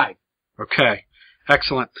 5. Okay,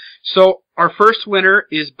 excellent. So our first winner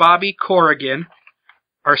is Bobby Corrigan.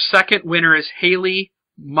 Our second winner is Haley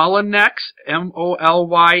Mullinex, Molyneux.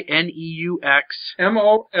 Molyneux.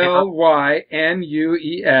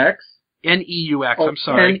 Neux, I'm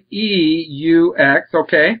sorry. Neux,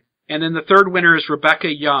 okay. And then the third winner is Rebecca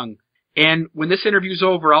Young. And when this interview's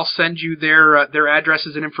over, I'll send you their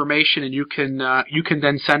addresses and information, and you can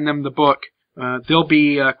then send them the book. They'll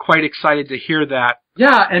be quite excited to hear that.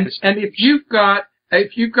 Yeah, and if you've got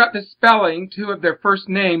the spelling too of their first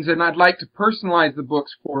names, and I'd like to personalize the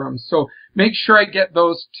books for them, so make sure I get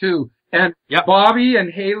those too. And yep. Bobby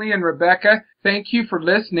and Haley and Rebecca, thank you for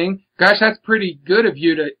listening. Gosh, that's pretty good of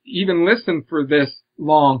you to even listen for this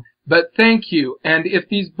long. But thank you. And if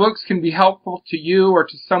these books can be helpful to you or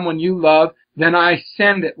to someone you love, then I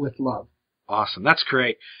send it with love. Awesome. That's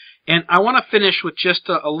great. And I want to finish with just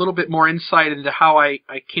a little bit more insight into how I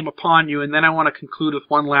came upon you, and then I want to conclude with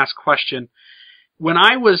one last question. When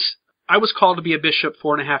I was called to be a bishop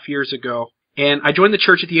 4.5 years ago, and I joined the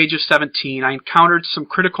church at the age of 17. I encountered some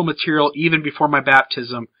critical material even before my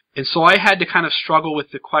baptism, and so I had to kind of struggle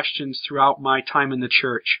with the questions throughout my time in the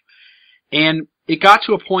church. And it got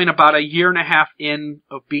to a point about 1.5 years in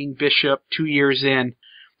of being bishop, 2 years in.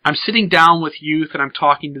 I'm sitting down with youth and I'm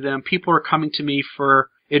talking to them. People are coming to me for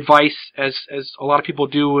advice, as a lot of people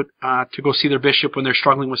do, to go see their bishop when they're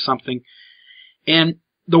struggling with something. And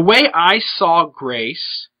the way I saw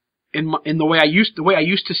grace, in the way I used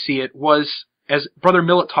to see it, was, as Brother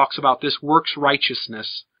Millett talks about, this works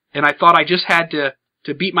righteousness. And I thought I just had to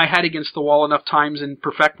beat my head against the wall enough times and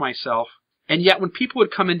perfect myself. And yet when people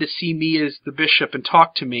would come in to see me as the bishop and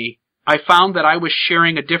talk to me, I found that I was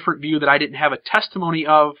sharing a different view that I didn't have a testimony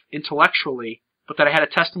of intellectually, but that I had a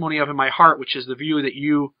testimony of in my heart, which is the view that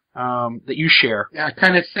you share. Yeah,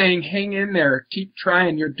 kind of saying, hang in there, keep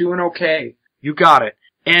trying, you're doing okay. You got it.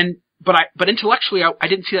 But intellectually, I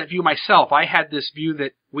didn't see that view myself. I had this view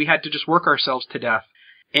that we had to just work ourselves to death.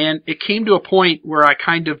 And it came to a point where I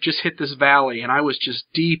kind of just hit this valley, and I was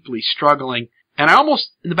just deeply struggling. And I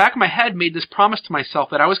almost, in the back of my head, made this promise to myself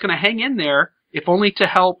that I was going to hang in there, if only to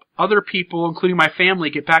help other people, including my family,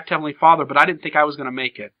 get back to Heavenly Father, but I didn't think I was going to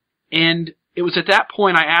make it. And it was at that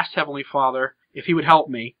point I asked Heavenly Father if He would help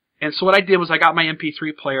me. And so what I did was I got my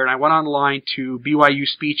MP3 player and I went online to BYU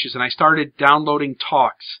Speeches and I started downloading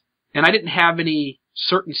talks. And I didn't have any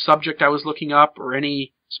certain subject I was looking up or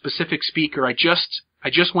any specific speaker. I just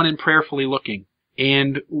went in prayerfully looking.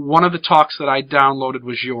 And one of the talks that I downloaded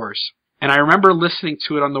was yours. And I remember listening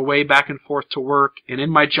to it on the way back and forth to work. And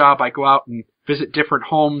in my job, I go out and visit different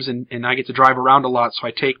homes and I get to drive around a lot, so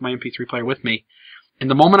I take my MP3 player with me.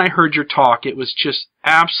 And the moment I heard your talk, it was just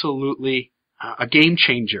absolutely a game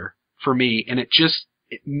changer for me. And it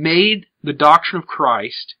made the doctrine of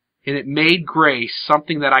Christ and it made grace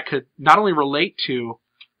something that I could not only relate to,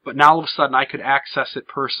 but now all of a sudden I could access it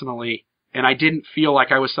personally. And I didn't feel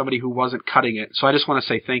like I was somebody who wasn't cutting it. So I just want to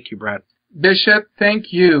say thank you, Brad. Bishop,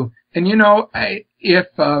 thank you. And you know, if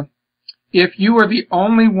you were the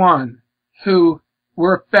only one who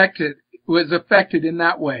was affected in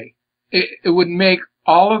that way, it would make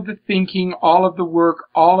all of the thinking, all of the work,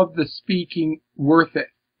 all of the speaking worth it.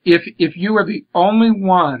 If you were the only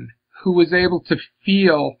one who was able to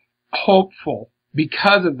feel hopeful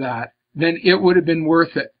because of that, then it would have been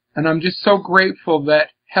worth it. And I'm just so grateful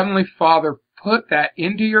that Heavenly Father put that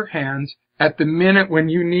into your hands at the minute when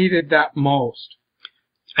you needed that most.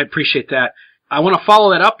 I appreciate that. I want to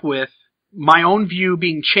follow that up with my own view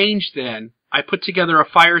being changed then. I put together a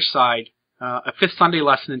fireside, a Fifth Sunday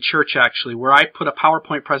lesson in church actually, where I put a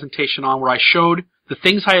PowerPoint presentation on where I showed the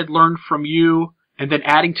things I had learned from you and then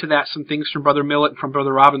adding to that some things from Brother Millett and from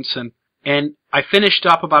Brother Robinson. And I finished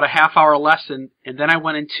up about a half-hour lesson and then I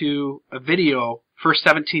went into a video, first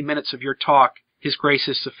 17 minutes of your talk, His Grace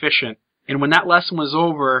is Sufficient. And when that lesson was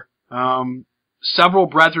over, several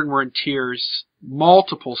brethren were in tears,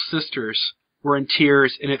 multiple sisters were in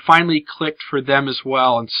tears, and it finally clicked for them as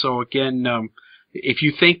well. And so again, if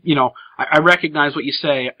you think, I recognize what you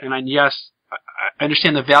say, and yes, I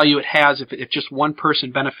understand the value it has if just one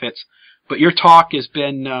person benefits. But your talk has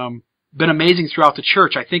been amazing throughout the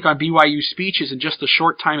church. I think on BYU Speeches, in just the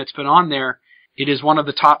short time it's been on there, it is one of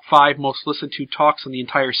the top 5 most listened to talks on the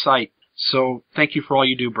entire site. So thank you for all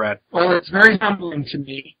you do, Brad. Well, it's very humbling to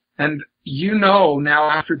me. And now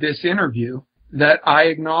after this interview that I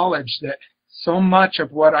acknowledge that so much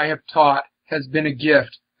of what I have taught has been a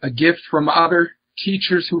gift from other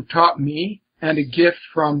teachers who've taught me, and a gift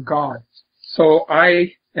from God. So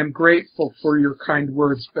I am grateful for your kind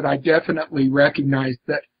words, but I definitely recognize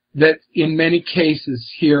that in many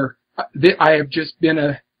cases here, I have just been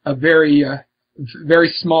a very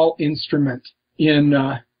small instrument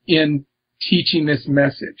in teaching this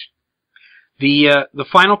message. The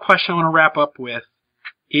final question I want to wrap up with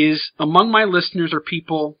is, among my listeners are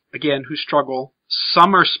people, again, who struggle.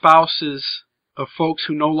 Some are spouses of folks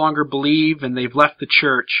who no longer believe and they've left the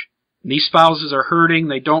church. These spouses are hurting.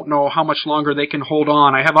 They don't know how much longer they can hold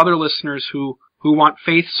on. I have other listeners who want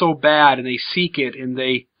faith so bad, and they seek it and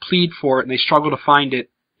they plead for it and they struggle to find it.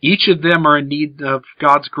 Each of them are in need of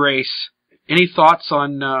God's grace. Any thoughts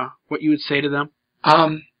on what you would say to them?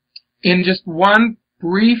 In just one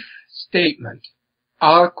brief statement,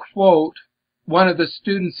 I'll quote one of the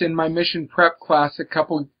students in my mission prep class a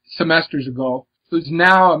couple semesters ago, who's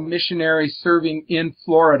now a missionary serving in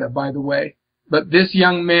Florida, by the way. But this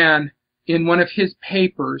young man, in one of his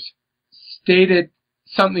papers, stated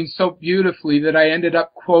something so beautifully that I ended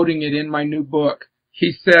up quoting it in my new book.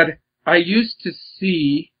 He said, "I used to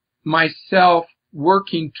see myself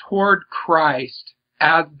working toward Christ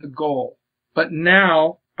as the goal, but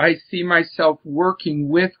now I see myself working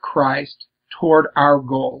with Christ toward our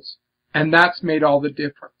goals." And that's made all the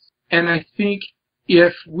difference. And I think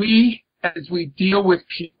if we, as we deal with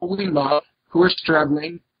people we love who are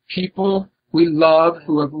struggling, people we love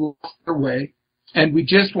who have lost their way, and we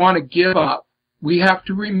just want to give up, we have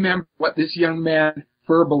to remember what this young man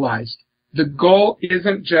verbalized. The goal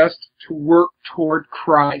isn't just to work toward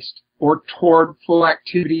Christ or toward full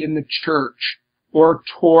activity in the church or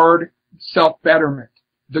toward self-betterment.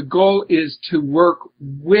 The goal is to work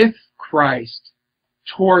with Christ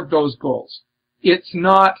toward those goals. It's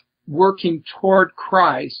not working toward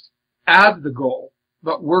Christ as the goal,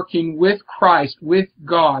 but working with Christ, with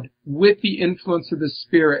God, with the influence of the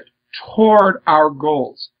Spirit toward our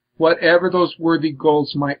goals, whatever those worthy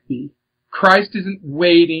goals might be. Christ isn't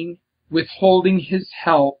waiting, withholding His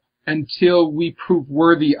help until we prove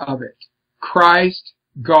worthy of it. Christ,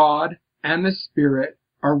 God, and the Spirit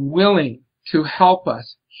are willing to help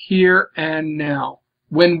us here and now.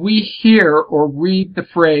 When we hear or read the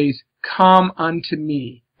phrase, "Come unto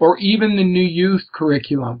me," or even the new youth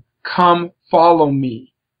curriculum, "Come follow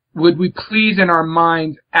me," would we please in our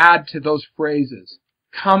minds add to those phrases,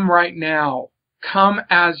 "Come right now," "Come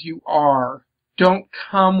as you are." Don't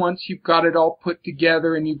come once you've got it all put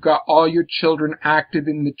together and you've got all your children active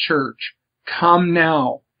in the church. Come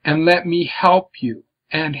now and let me help you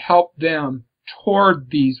and help them toward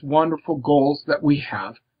these wonderful goals that we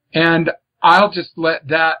have. And I'll just let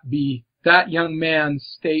that be that young man's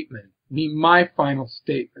statement, be my final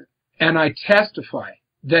statement. And I testify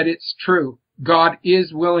that it's true. God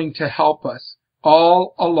is willing to help us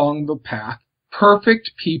all along the path.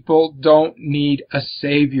 Perfect people don't need a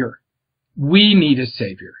Savior. We need a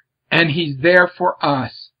Savior. And He's there for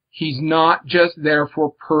us. He's not just there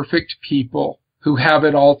for perfect people who have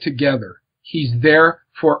it all together. He's there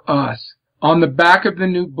for us. On the back of the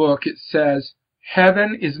new book it says,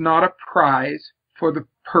 "Heaven is not a prize for the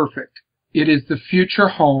perfect. It is the future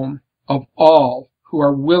home of all who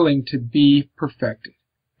are willing to be perfected."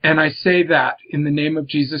 And I say that in the name of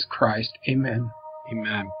Jesus Christ. Amen.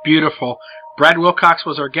 Amen. Beautiful. Brad Wilcox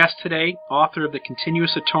was our guest today, author of The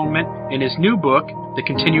Continuous Atonement and his new book, The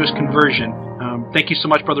Continuous Conversion. Thank you so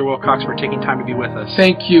much, Brother Wilcox, for taking time to be with us.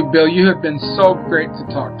 Thank you, Bill. You have been so great to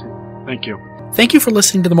talk to. Thank you. Thank you for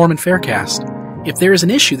listening to the Mormon Faircast. If there is an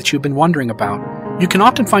issue that you've been wondering about, you can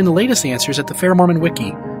often find the latest answers at the FairMormon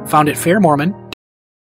Wiki, found at fairmormon.org.